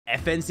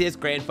FNCS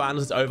Grand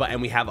Finals is over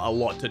and we have a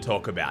lot to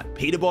talk about.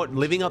 Peterbot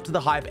living up to the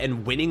hype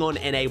and winning on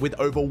NA with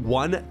over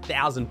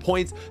 1,000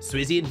 points.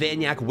 Swizzy and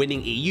Vanyak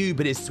winning EU,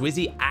 but is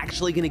Swizzy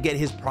actually going to get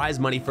his prize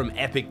money from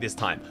Epic this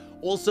time?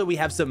 Also, we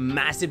have some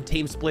massive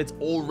team splits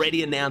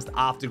already announced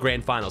after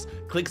Grand Finals.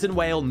 Clix and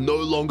Whale no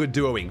longer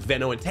duoing,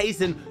 Venno and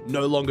Tayson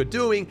no longer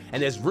duoing,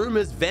 and there's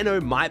rumors Venno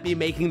might be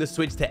making the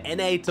switch to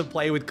NA to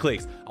play with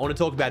Clix. I want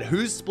to talk about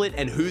who's split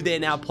and who they're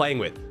now playing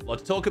with. A lot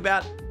to talk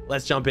about.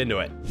 Let's jump into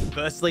it.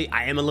 Firstly,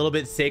 I am a little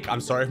bit sick.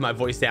 I'm sorry if my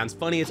voice sounds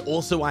funny. It's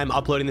also I'm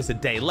uploading this a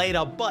day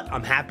later, but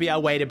I'm happy I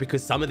waited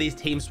because some of these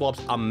team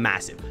swaps are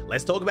massive.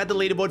 Let's talk about the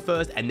leaderboard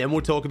first, and then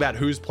we'll talk about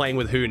who's playing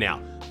with who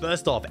now.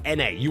 First off,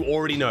 NA, you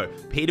already know.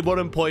 Peterbot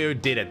and Poyo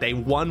did it. They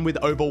won with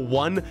over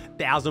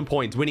 1,000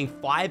 points, winning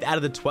 5 out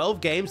of the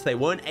 12 games. They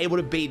weren't able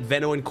to beat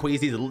Venno and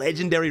Queasy's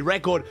legendary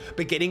record,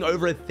 but getting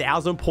over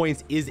 1,000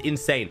 points is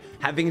insane.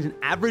 Having an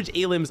average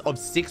elims of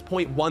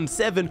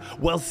 6.17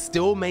 while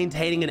still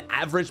maintaining an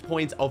average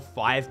points of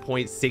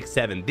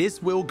 5.67.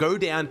 This will go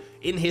down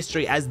in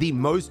history as the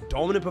most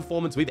dominant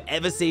performance we've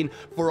ever seen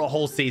for a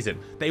whole season.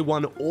 They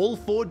won all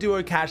 4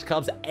 duo cash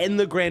cups and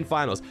the grand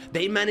finals.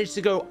 They managed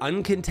to go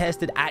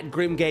uncontested at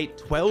Grimgate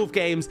 12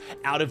 games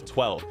out of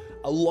 12.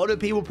 A lot of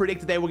people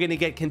predicted they were going to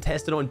get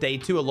contested on day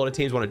 2. A lot of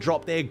teams want to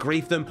drop there,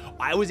 grief them.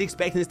 I was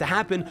expecting this to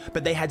happen,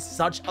 but they had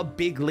such a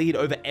big lead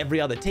over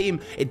every other team.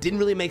 It didn't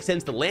really make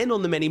sense to land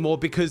on them anymore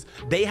because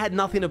they had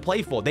nothing to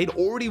play for. They'd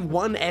already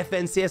won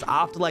FNCS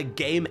after like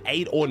game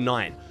 8 or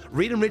 9.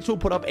 Reed and Ritual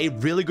put up a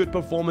really good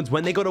performance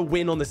when they got a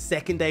win on the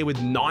second day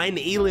with 9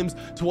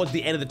 elims towards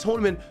the end of the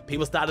tournament.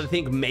 People started to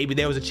think maybe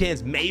there was a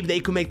chance, maybe they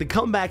could make the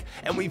comeback,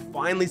 and we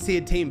finally see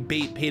a team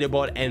beat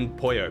Peterbot and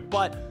Poyo.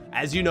 But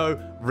as you know,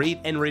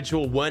 Reed and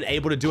Ritual weren't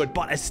able to do it,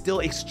 but a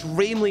still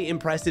extremely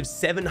impressive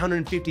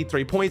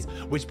 753 points,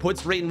 which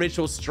puts Reed and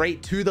Ritual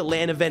straight to the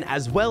LAN event,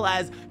 as well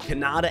as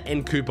Kanata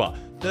and Cooper.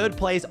 Third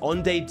place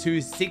on day 2,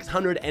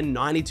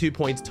 692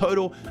 points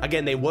total.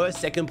 Again, they were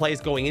second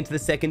place going into the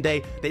second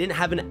day. They didn't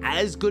have an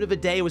as good of a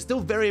day. It was still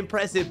very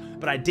impressive,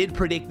 but I did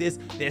predict this.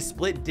 Their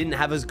split didn't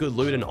have as good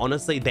loot, and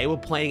honestly, they were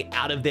playing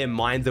out of their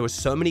minds. There were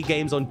so many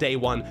games on day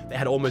 1. They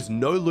had almost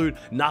no loot,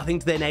 nothing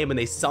to their name, and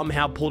they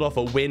somehow pulled off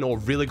a win or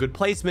really good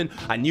placement.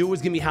 I knew it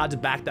was going to be hard to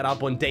back that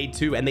up on day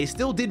 2, and they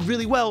still did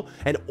really well,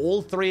 and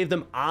all 3 of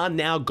them are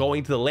now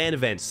going to the LAN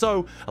event.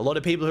 So a lot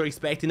of people who are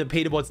expecting the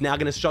Peterbot's now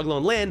going to struggle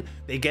on LAN,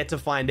 they get to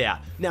find out.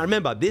 Now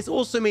remember, this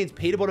also means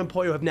Peterbot and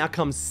Poyo have now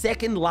come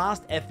second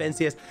last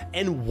FNCS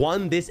and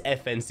won this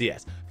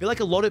FNCS. I feel like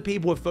a lot of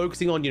people are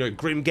focusing on,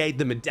 Grimgate,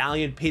 the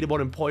medallion,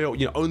 Peterbot and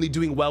Poyo, only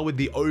doing well with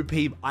the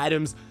OP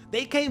items.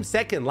 They came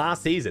second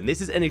last season.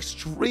 This is an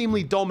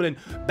extremely dominant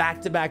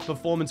back-to-back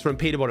performance from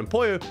Peterbot and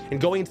Poyo,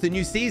 and going into the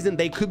new season,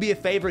 they could be a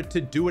favorite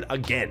to do it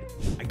again.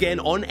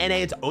 Again, on NA,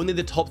 it's only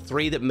the top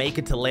 3 that make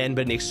it to LAN,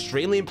 but an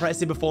extremely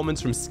impressive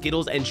performance from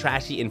Skittles and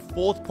Trashy in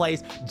 4th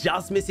place,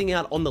 just missing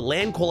out on the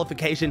LAN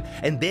qualification,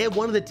 and they're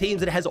one of the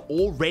teams that has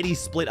already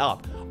split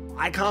up.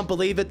 I can't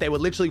believe it. They were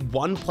literally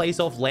 1 place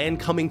off LAN,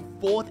 coming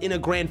 4th in a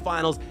grand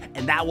finals,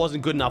 and that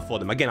wasn't good enough for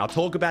them. Again, I'll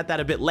talk about that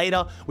a bit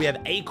later. We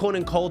have Acorn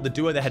and Cold, the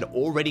duo that had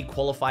already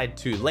qualified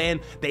to LAN.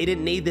 They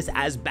didn't need this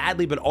as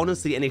badly, but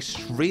honestly, an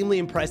extremely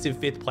impressive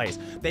 5th place.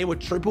 They were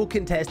triple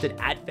contested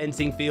at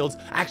Fencing Fields.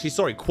 Actually,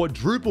 sorry,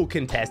 quadruple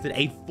contested.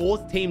 A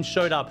 4th team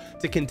showed up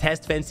to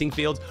contest Fencing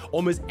Fields.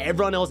 Almost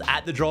everyone else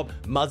at the drop,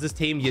 Muzz's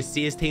team,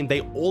 Yasia's team,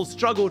 they all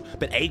struggled,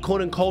 but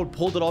Acorn and Cold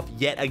pulled it off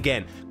yet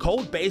again.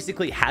 Cold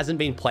basically hasn't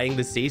been playing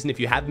this season. If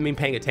you haven't been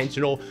paying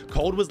attention at all,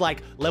 Cold was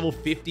like level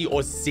 50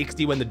 or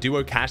 60 when the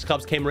duo cash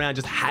cups came around,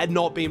 just had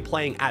not been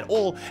playing at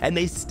all, and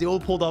they still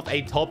pulled off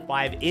a top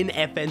 5 in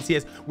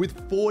FNCS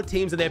with 4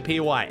 teams of their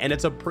POI, and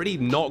it's a pretty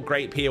not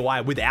great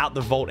POI without the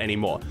vault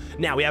anymore.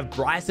 Now we have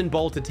Bryce and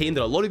Bolt, a team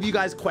that a lot of you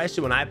guys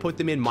questioned when I put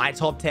them in my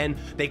top 10.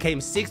 They came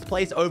 6th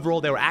place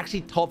overall. They were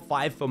actually top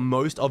 5 for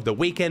most of the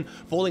weekend,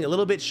 falling a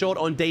little bit short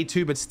on day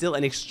 2, but still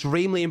an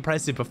extremely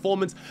impressive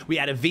performance. We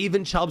had Aviv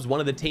and Chubbs, one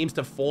of the teams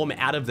to form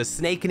out of the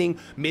Snake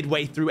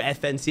midway through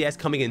FNCS,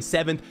 coming in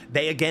 7th.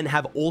 They again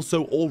have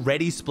also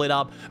already split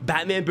up.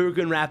 Batman, Buka,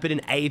 and Rapid in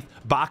 8th,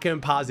 Barker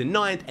and Paz in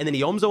 9th, and then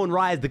Iomzo and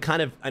Rise, the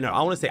kind of, I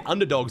want to say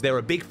underdogs. They were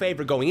a big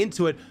favorite going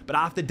into it, but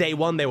after day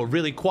 1, they were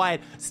really quiet,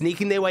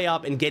 sneaking their way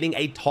up and getting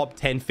a top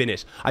 10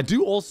 finish. I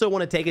do also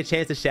want to take a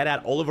chance to shout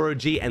out Oliver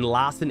OG and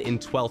Larson in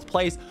 12th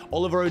place.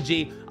 Oliver OG,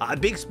 a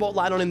big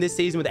spotlight on him this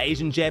season with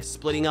Asian Jeff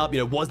splitting up.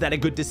 Was that a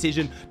good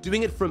decision?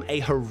 Doing it from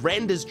a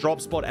horrendous drop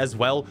spot as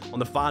well on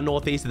the far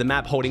northeast of the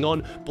map, holding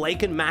on.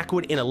 Blake and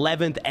Macwood in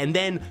 11th, and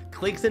then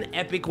Clix and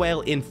Epic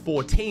Whale in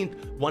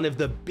 14th, one of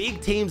the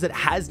big teams that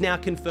has now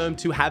confirmed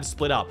to have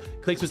split up.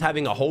 Clix was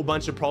having a whole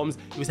bunch of problems.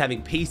 He was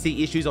having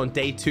PC issues on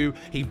day 2.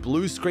 He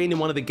blue screened in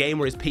one of the game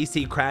where his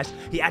PC crashed.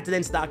 He had to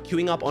then start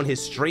queuing up on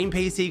his stream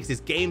PC because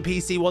his game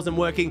PC wasn't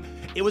working.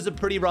 It was a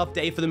pretty rough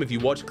day for them. If you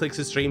watch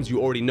Clix's streams,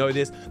 you already know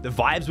this. The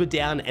vibes were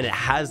down, and it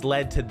has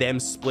led to them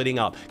splitting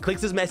up.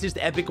 Clix's message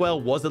to Epic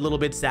Whale was a little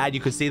bit sad.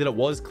 You could see that it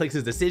was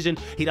Clix's decision.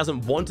 He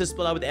doesn't want to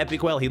split up with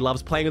Epic Whale. He loves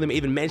loves playing with him,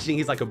 even mentioning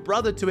he's like a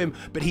brother to him,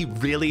 but he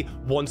really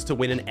wants to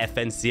win an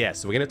FNCS.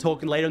 So we're going to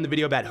talk later in the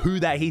video about who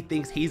that he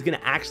thinks he's going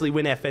to actually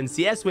win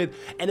FNCS with,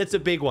 and it's a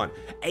big one.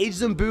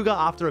 Age and Booga,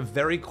 after a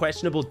very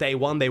questionable day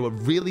one, they were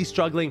really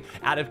struggling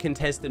out of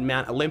contested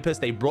Mount Olympus.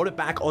 They brought it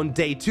back on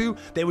day two.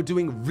 They were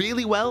doing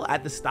really well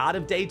at the start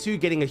of day two,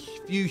 getting a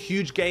few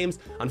huge games.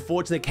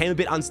 Unfortunately, it came a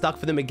bit unstuck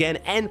for them again,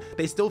 and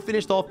they still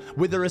finished off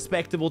with a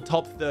respectable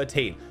top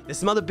 13. There's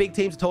some other big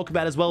teams to talk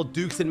about as well.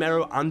 Dukes and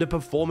Mero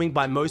underperforming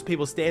by most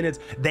people's standards.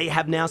 They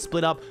have now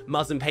split up.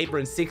 Muzz and Paper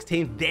in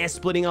 16th. They're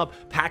splitting up.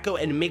 Paco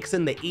and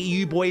Mixon, the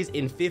EU boys,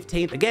 in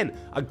 15th. Again,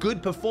 a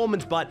good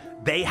performance, but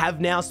they have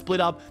now split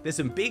up. There's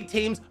some big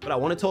teams, but I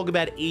want to talk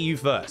about EU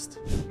first.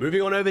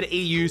 Moving on over to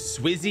EU,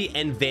 Swizzy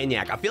and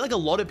Vanyak. I feel like a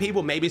lot of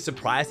people may be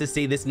surprised to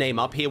see this name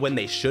up here when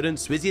they shouldn't.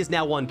 Swizzy has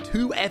now won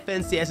 2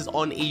 FNCSs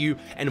on EU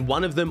and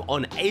one of them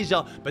on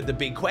Asia, but the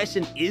big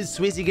question is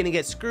Swizzy going to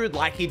get screwed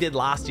like he did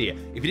last year?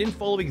 If you didn't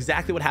follow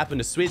exactly what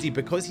happened to Swizzy,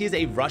 because he is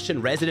a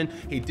Russian resident,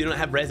 he did not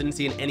have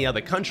residency in any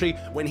other country.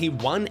 When he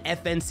won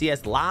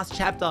FNCS last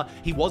chapter,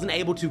 he wasn't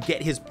able to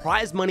get his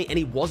prize money and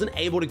he wasn't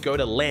able to go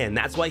to LAN.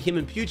 That's why him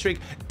and Putrick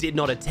did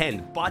not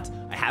attend. But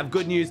I have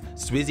good news,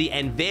 Swizzy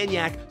and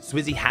Vanyak.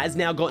 Swizzy has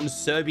now gotten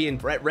Serbian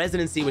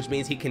residency, which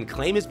means he can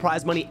claim his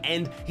prize money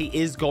and he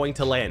is going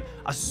to LAN.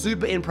 A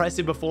super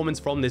impressive performance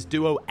from this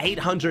duo,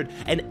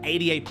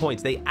 888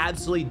 points. They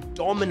absolutely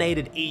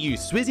dominated EU.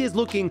 Swizzy is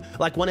looking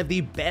like one of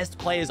the best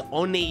players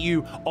on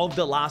EU of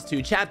the last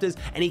 2 chapters,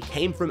 and he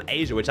came from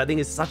Asia, which I think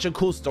is such a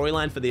cool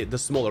storyline for the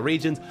smaller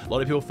regions. A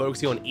lot of people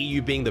focusing on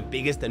EU being the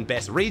biggest and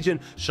best region,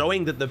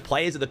 showing that the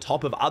players at the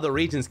top of other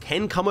regions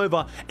can come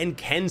over and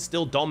can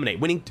still dominate,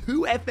 winning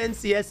 2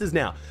 FNCSs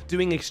now,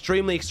 doing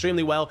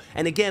extremely well.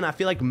 And again, I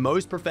feel like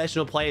most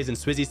professional players in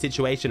Swizzy's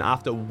situation,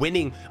 after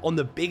winning on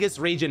the biggest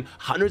region,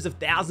 hundreds of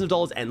thousands of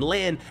dollars and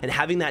LAN, and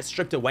having that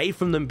stripped away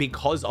from them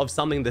because of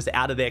something that's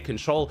out of their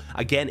control.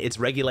 Again, it's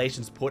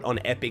regulations put on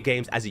Epic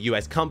Games as a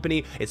US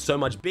company. It's so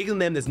much bigger than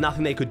them, there's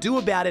nothing they could do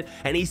about it,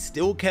 and he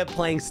still kept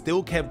playing,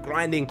 still kept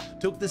grinding,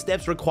 took the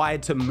steps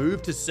required to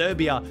move to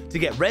Serbia to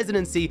get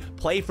residency,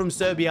 play from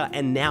Serbia,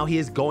 and now he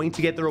is going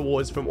to get the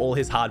rewards from all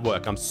his hard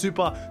work. I'm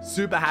super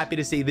happy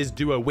to see this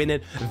duo win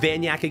it.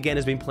 Vanyak again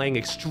has been playing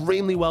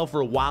extremely well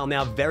for a while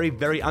now,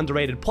 very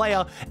underrated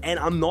player, and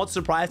I'm not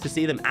surprised to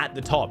see them at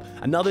the top.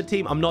 Another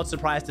team I'm not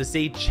surprised to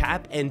see,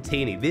 Chap and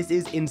Teeny. This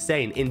is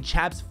insane. In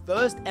Chap's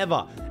first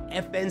ever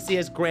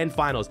FNCS Grand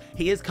Finals,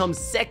 he has come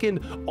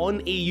second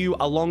on EU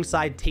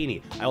alongside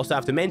Teeny. I also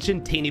have to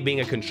mention Teeny being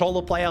a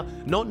controller player,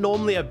 not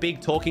normally a big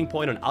talking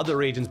point on other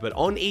regions, but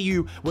on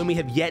EU, when we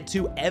have yet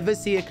to ever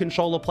see a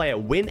controller player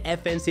win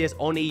FNCS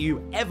on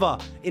EU ever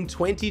in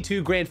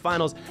 22 Grand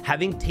Finals,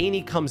 having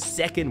Teeny come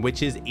second,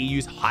 which is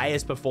EU's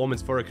highest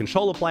performance for a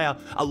controller player,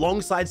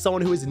 alongside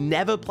someone who has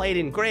never played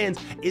in Grands,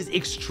 is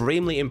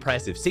extremely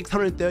impressive.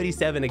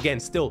 637, again,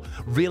 still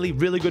really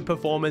good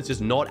performance, just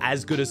not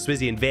as good as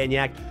Swizzy and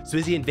Vanyak.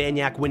 Swizzy and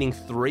Vanyak winning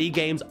 3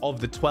 games of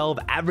the 12,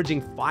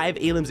 averaging 5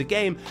 elims a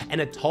game,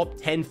 and a top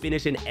 10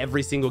 finish in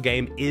every single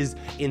game is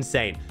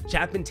insane.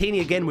 Chap and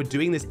Teeny again were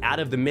doing this out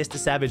of the Mr.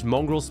 Savage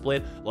Mongrel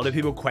split. A lot of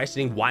people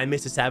questioning why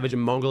Mr. Savage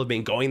and Mongrel have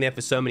been going there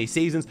for so many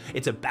seasons.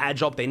 It's a bad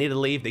job, they need to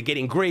leave, they're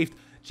getting griefed.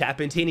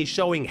 Chap and Teeny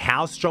showing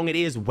how strong it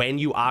is when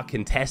you are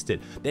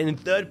contested. Then in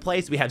 3rd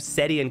place, we have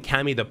Seti and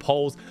Cammy, the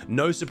Poles.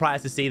 No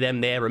surprise to see them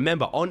there.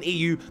 Remember, on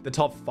EU, the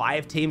top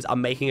 5 teams are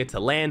making it to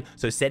LAN,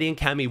 so Seti and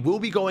Cammy will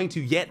be going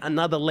to yet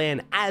another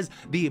LAN as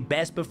the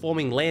best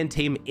performing LAN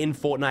team in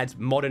Fortnite's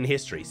modern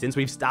history. Since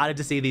we've started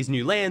to see these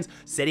new LANs,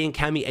 Seti and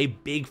Cammy a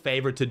big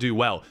favorite to do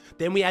well.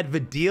 Then we had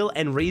Vidil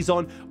and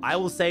Rezon. I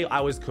will say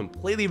I was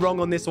completely wrong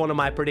on this one on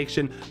my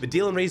prediction.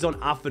 Vidil and Rezon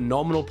are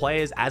phenomenal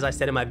players. As I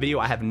said in my video,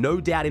 I have no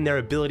doubt in their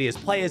ability as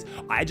players.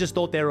 I just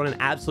thought they were on an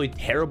absolutely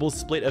terrible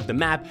split of the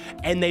map,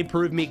 and they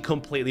proved me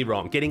completely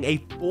wrong, getting a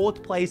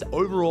 4th place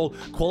overall,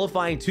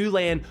 qualifying to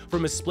LAN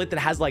from a split that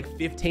has like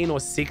 15 or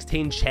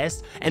 16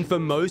 chests. And for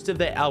most of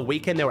the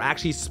weekend, they were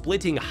actually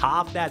splitting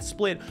half that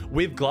split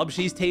with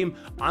Glubshy's team.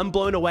 I'm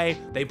blown away.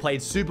 They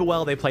played super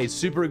well. They played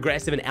super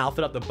aggressive and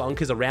alphaed up the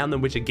bunkers around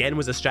them, which again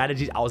was a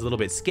strategy I was a little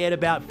bit scared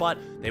about, but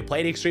they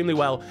played extremely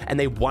well, and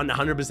they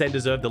 100%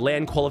 deserved the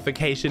LAN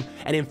qualification.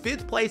 And in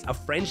 5th place, a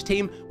French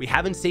team. We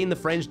haven't seen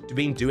the French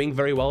been doing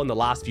very well in the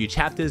last few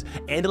chapters.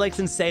 Andalex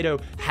and Sato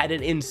had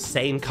an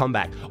insane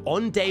comeback.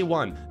 On day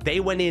 1, they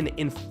went in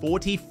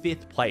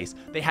 45th place.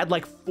 They had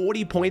like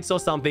 40 points or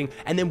something,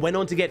 and then went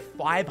on to get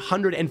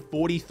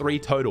 543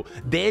 total.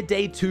 Their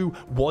day 2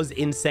 was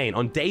insane.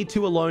 On day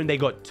 2 alone, they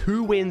got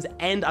 2 wins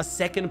and a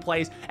 2nd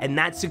place, and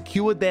that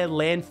secured their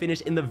LAN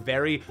finish in the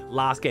very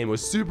last game. It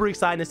was super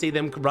exciting to see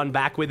them run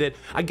back with it.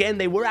 Again,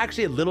 they were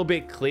actually a little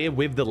bit clear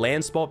with the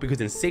LAN spot,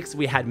 because in 6th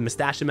we had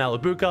Mustache and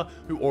Malabuka,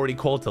 who already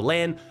called to LAN.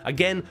 LAN.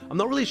 Again, I'm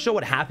not really sure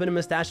what happened to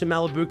Mustache and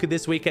Malibuca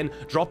this weekend,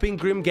 dropping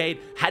Grimgate,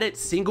 had it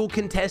single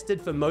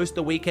contested for most of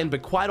the weekend,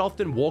 but quite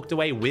often walked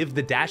away with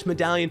the Dash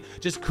medallion,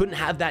 just couldn't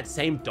have that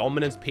same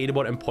dominance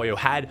Peterbot and Poyo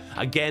had.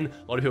 Again,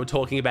 a lot of people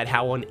talking about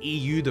how on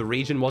EU, the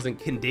region wasn't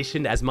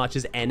conditioned as much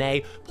as NA.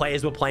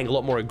 Players were playing a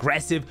lot more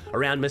aggressive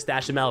around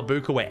Mustache and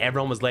Malibuca, where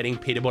everyone was letting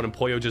Peterbot and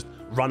Poyo just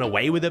run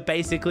away with it,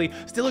 basically.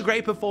 Still a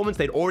great performance.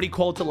 They'd already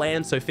called to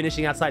LAN, so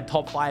finishing outside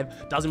top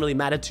 5 doesn't really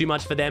matter too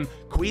much for them.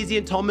 Queasy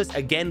and Thomas,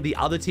 again, the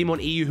other team on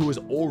EU who was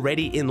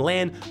already in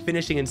LAN,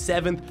 finishing in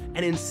 7th.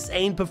 An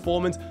insane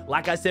performance.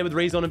 Like I said with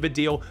Rezon and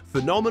Badil,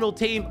 phenomenal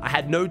team. I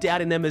had no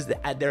doubt in them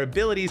at their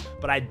abilities,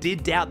 but I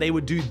did doubt they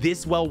would do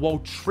this well while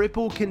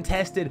triple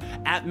contested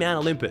at Mount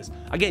Olympus.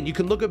 Again, you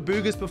can look at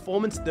Booga's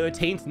performance,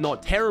 13th,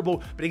 not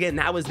terrible, but again,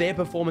 that was their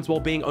performance while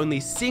being only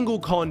single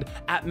conned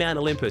at Mount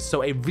Olympus.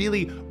 So a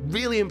really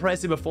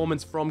impressive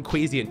performance from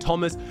Queasy and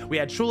Thomas. We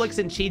had Trulix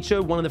and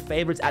Chicho, one of the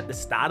favorites at the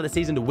start of the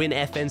season to win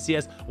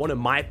FNCS, one of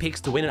my picks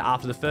to win it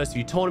after the first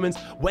few tournaments.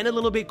 Went a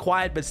little bit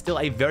quiet, but still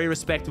a very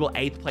respectable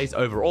 8th place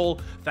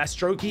overall.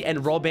 Fastroki and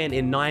Roban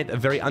in 9th, a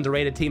very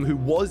underrated team who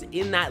was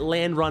in that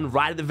LAN run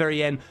right at the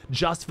very end,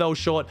 just fell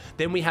short.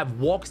 Then we have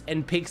Wox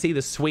and Pixie,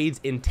 the Swedes,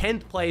 in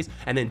 10th place,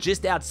 and then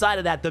just outside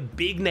of that, the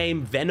big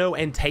name Venno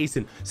and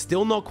Tayson,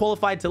 still not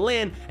qualified to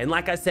LAN, and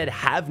like I said,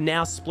 have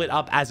now split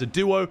up as a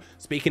duo.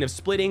 Speaking of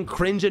splitting,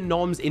 Cringe and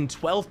Noms in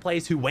 12th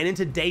place, who went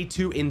into day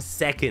 2 in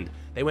 2nd.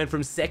 They went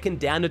from 2nd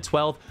down to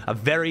 12th, a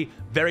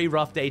very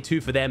rough day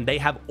 2 for them. They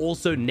have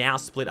also now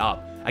split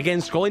up. Again,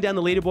 scrolling down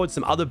the leaderboard,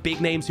 some other big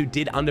names who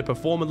did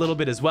underperform a little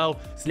bit as well.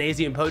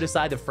 Snazy and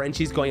Podesai, the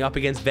Frenchies, going up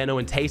against Venno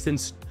and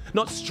Tayson.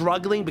 Not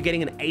struggling, but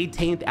getting an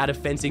 18th out of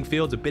Fencing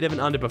Fields, a bit of an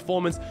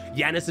underperformance.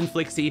 Yanis and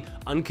Flixie,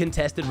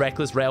 uncontested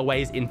Reckless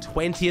Railways in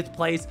 20th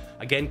place.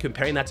 Again,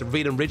 comparing that to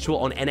Reed and Ritual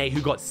on NA,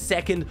 who got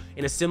 2nd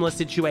in a similar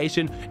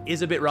situation,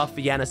 is a bit rough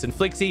for Yanis and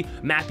Flixie.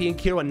 Mappy and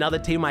Kiro, another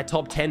team in my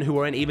top 10 who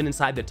weren't even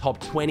inside the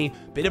top 20.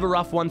 Bit of a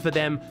rough one for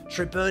them.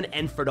 Tripburn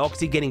and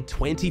Fredoxy getting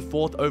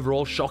 24th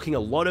overall, shocking a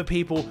lot of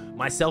people,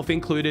 myself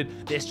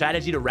included. Their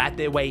strategy to rat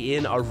their way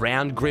in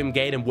around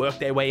Grimgate and work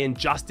their way in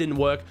just didn't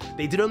work.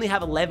 They did only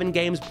have 11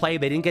 games played.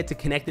 They didn't get to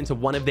connect into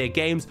one of their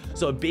games,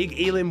 so a big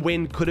Elim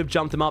win could have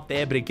jumped them up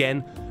there, but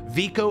again,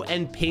 Vico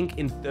and Pink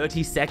in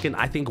 32nd,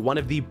 I think one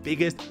of the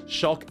biggest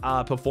shock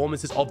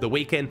performances of the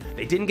weekend.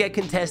 They didn't get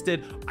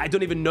contested. I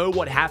don't even know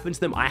what happened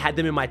to them. I had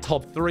them in my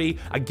top 3.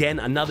 Again,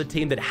 another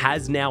team that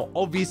has now,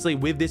 obviously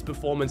with this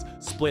performance,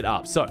 split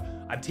up. So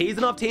I've teased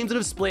enough teams that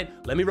have split.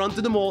 Let me run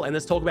through them all and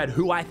let's talk about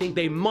who I think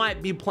they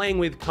might be playing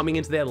with coming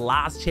into their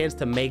last chance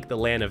to make the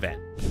LAN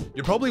event.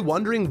 You're probably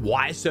wondering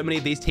why so many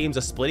of these teams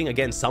are splitting.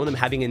 Again, some of them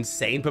having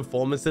insane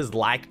performances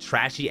like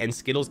Trashy and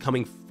Skittles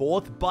coming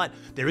 4th, but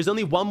there is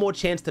only one more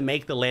chance to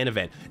make the LAN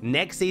event.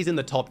 Next season,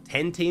 the top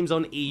 10 teams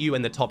on EU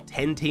and the top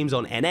 10 teams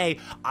on NA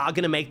are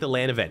going to make the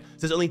LAN event.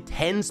 So there's only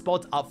 10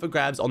 spots up for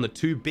grabs on the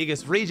 2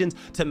 biggest regions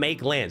to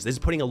make LANs. This is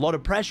putting a lot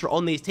of pressure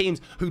on these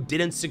teams who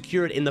didn't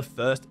secure it in the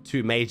first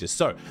 2 majors.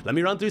 So let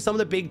me run through some of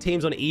the big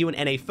teams on EU and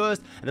NA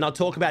first, and then I'll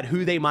talk about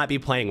who they might be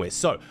playing with.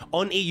 So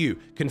on EU,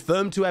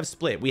 confirmed to have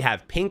split, we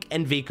have Pink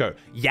and Vico,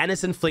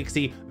 Yanis and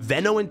Flixie,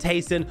 Venno and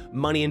Tayson,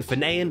 Money and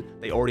Fanayan,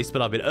 they already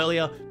split up a bit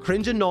earlier,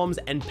 Cringe and Noms,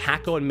 and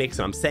Paco and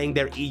Mixon. I'm saying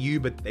they're EU,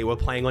 but they were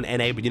playing on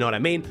NA, but you know what I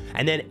mean.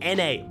 And then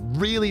NA,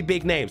 really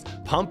big names,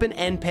 Pump and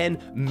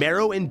Npen,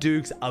 Mero and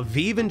Dukes,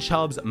 Aviv and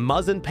Chubbs,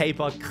 Muzz and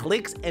Paper,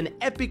 Clix and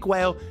Epic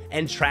Whale,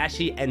 and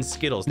Trashy and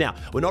Skittles. Now,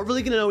 we're not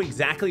really going to know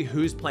exactly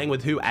who's playing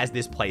with who as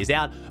this plays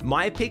out.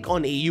 My pick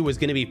on EU was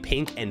going to be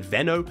Pink and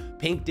Venno.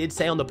 Pink did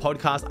say on the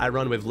podcast I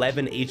run with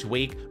Levin each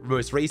week,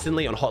 most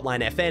recently on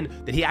Hotline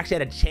FN, that he actually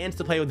had a chance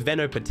to play with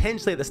Venno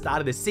potentially at the start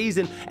of the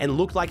season and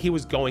looked like he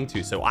was going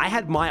to. So I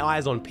had my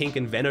eyes on Pink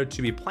and Venno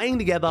to be playing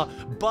together,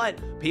 but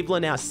people are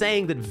now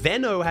saying that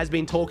Venno has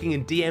been talking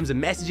in DMs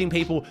and messaging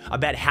people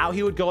about how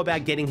he would go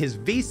about getting his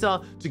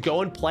visa to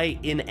go and play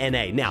in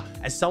NA. Now,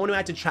 as someone who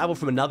had to travel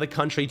from another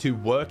country to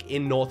work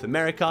in North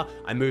America,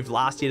 I moved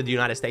last year to the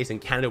United States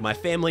and Canada with my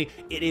family.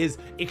 It is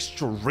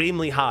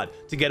extremely hard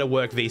to get a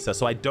work visa,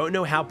 so I don't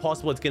know how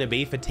possible it's going to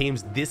be for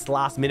teams this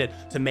last minute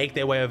to make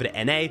their way over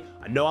to NA.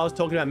 I know I was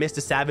talking about Mr.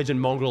 Savage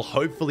and Mongrel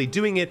hopefully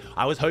doing it.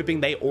 I was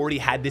hoping they already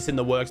had this in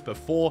the works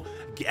before.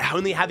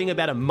 Only having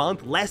about a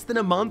month, less than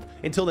a month,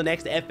 until the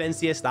next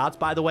FNCS starts,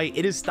 by the way.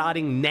 It is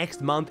starting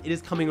next month. It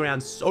is coming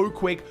around so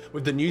quick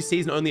with the new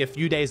season only a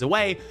few days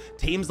away.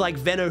 Teams like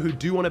Venno, who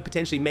do want to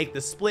potentially make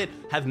the split,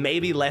 have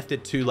maybe left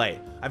it too late.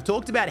 I've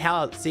talked about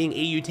how seeing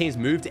EU teams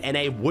move to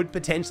NA would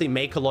potentially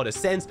make a lot of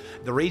sense.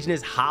 The region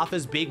is half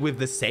as big with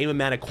the same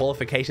amount of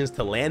qualifications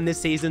to land this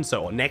season,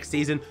 or next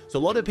season. So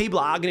a lot of people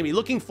are going to be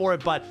looking for for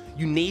it, but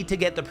you need to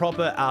get the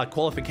proper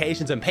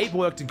qualifications and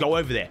paperwork to go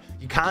over there.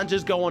 You can't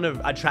just go on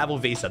a travel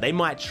visa. They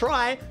might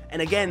try,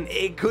 and again,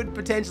 it could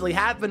potentially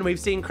happen. We've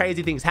seen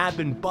crazy things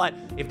happen, but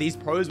if these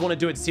pros want to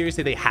do it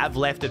seriously, they have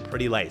left it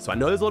pretty late. So I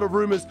know there's a lot of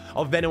rumors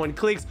of Venom and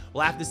Clix.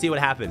 We'll have to see what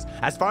happens.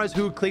 As far as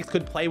who Clix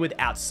could play with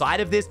outside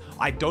of this,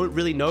 I don't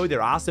really know.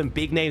 There are some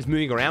big names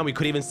moving around. We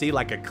could even see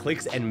like a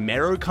Clix and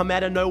Mero come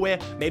out of nowhere.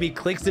 Maybe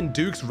Clix and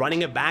Dukes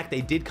running it back.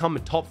 They did come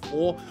in top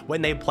 4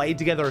 when they played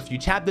together a few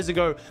chapters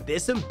ago.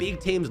 There's some big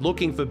teams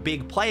looking for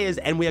big players,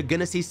 and we are going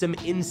to see some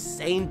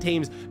insane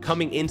teams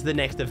coming into the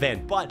next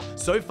event. But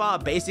so far,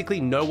 basically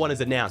no one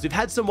is announced. We've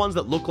had some ones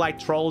that look like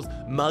trolls.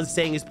 Muzz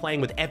saying he's playing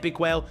with Epic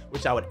Whale,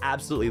 which I would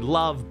absolutely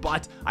love,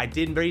 but I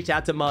did reach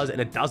out to Muzz and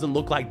it doesn't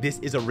look like this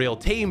is a real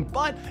team,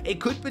 but it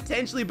could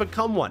potentially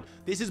become one.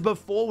 This is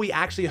before we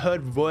actually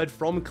heard word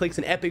from Clix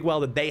and Epic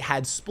Whale that they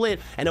had split,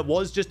 and it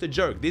was just a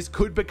joke. This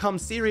could become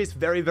serious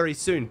very, very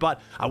soon,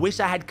 but I wish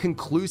I had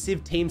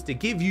conclusive teams to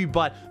give you,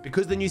 but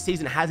because the new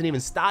season hasn't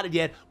even started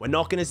yet, we're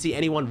not going to see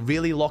anyone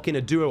really lock in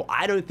a duo,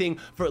 I don't think,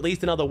 for at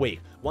least another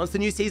week. Once the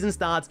new season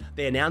starts,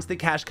 they announce the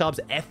Cash Cups,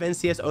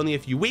 FNCS only a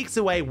few weeks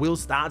away, we'll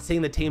start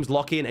seeing the teams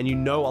lock in, and you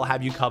know I'll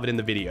have you covered in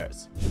the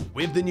videos.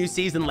 With the new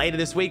season later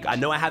this week, I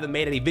know I haven't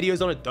made any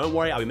videos on it, don't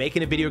worry, I'll be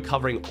making a video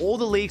covering all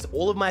the leaks,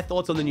 all of my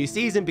thoughts on the new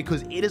season,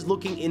 because it is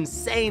looking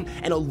insane,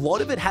 and a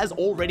lot of it has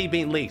already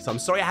been leaked. So I'm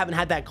sorry I haven't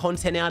had that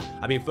content out.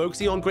 I've been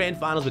focusing on grand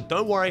finals, but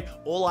don't worry,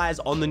 all eyes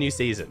on the new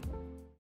season.